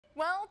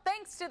Well,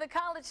 thanks to the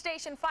College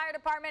Station Fire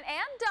Department and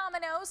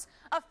Dominos,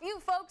 a few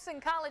folks in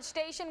College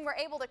Station were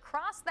able to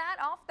cross that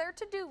off their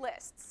to-do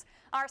lists.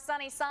 Our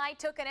Sunny Side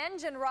took an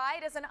engine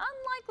ride as an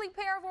unlikely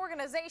pair of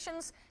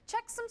organizations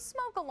checked some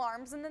smoke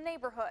alarms in the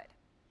neighborhood.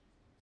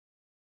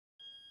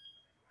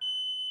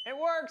 It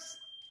works!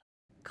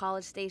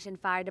 College Station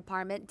Fire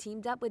Department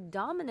teamed up with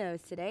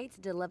Dominos today to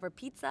deliver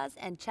pizzas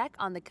and check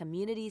on the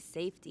community's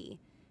safety.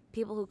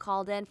 People who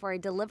called in for a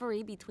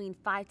delivery between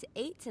 5 to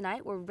 8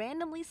 tonight were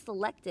randomly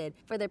selected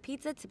for their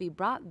pizza to be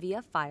brought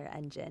via fire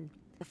engine.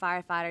 The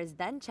firefighters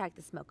then checked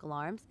the smoke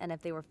alarms, and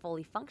if they were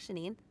fully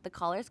functioning, the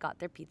callers got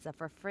their pizza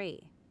for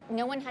free.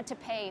 No one had to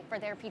pay for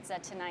their pizza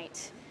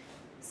tonight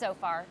so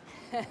far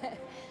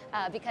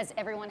because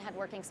everyone had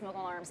working smoke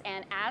alarms.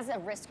 And as a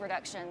risk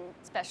reduction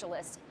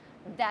specialist,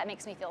 that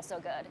makes me feel so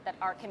good that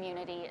our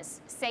community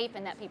is safe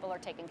and that people are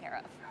taken care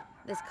of.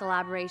 This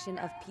collaboration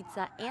of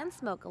pizza and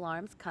smoke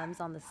alarms comes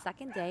on the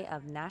second day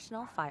of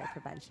National Fire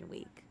Prevention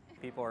Week.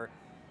 People are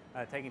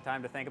taking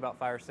time to think about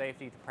fire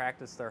safety, to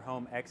practice their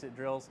home exit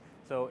drills.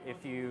 So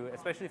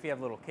especially if you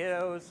have little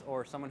kiddos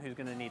or someone who's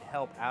going to need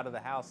help out of the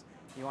house,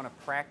 you want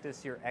to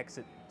practice your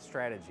exit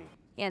strategy.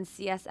 And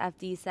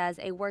CSFD says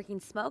a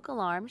working smoke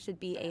alarm should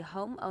be a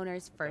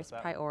homeowner's first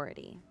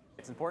priority.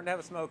 It's important to have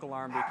a smoke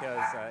alarm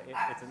because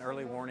it's an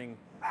early warning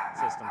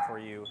system for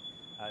you,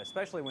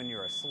 especially when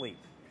you're asleep.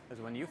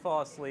 Because when you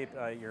fall asleep,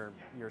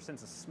 your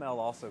sense of smell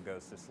also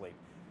goes to sleep.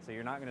 So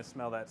you're not going to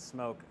smell that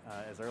smoke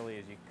as early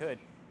as you could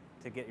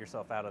to get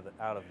yourself out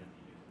of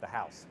the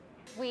house.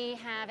 We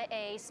have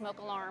a smoke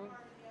alarm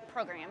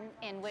program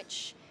in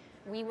which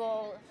we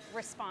will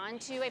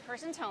respond to a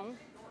person's home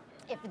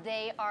if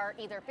they are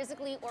either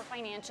physically or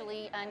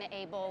financially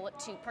unable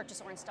to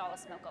purchase or install a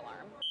smoke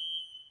alarm.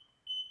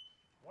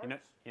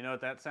 You know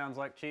what that sounds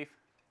like, Chief?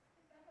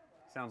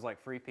 Sounds like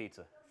free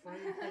pizza. Free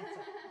pizza.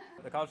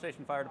 The College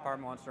Station Fire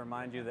Department wants to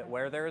remind you that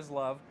where there is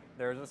love,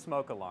 there is a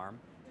smoke alarm,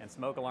 and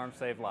smoke alarms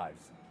save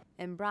lives.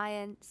 And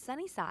Brian,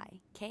 Sunny Side,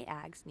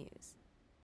 KAGS News.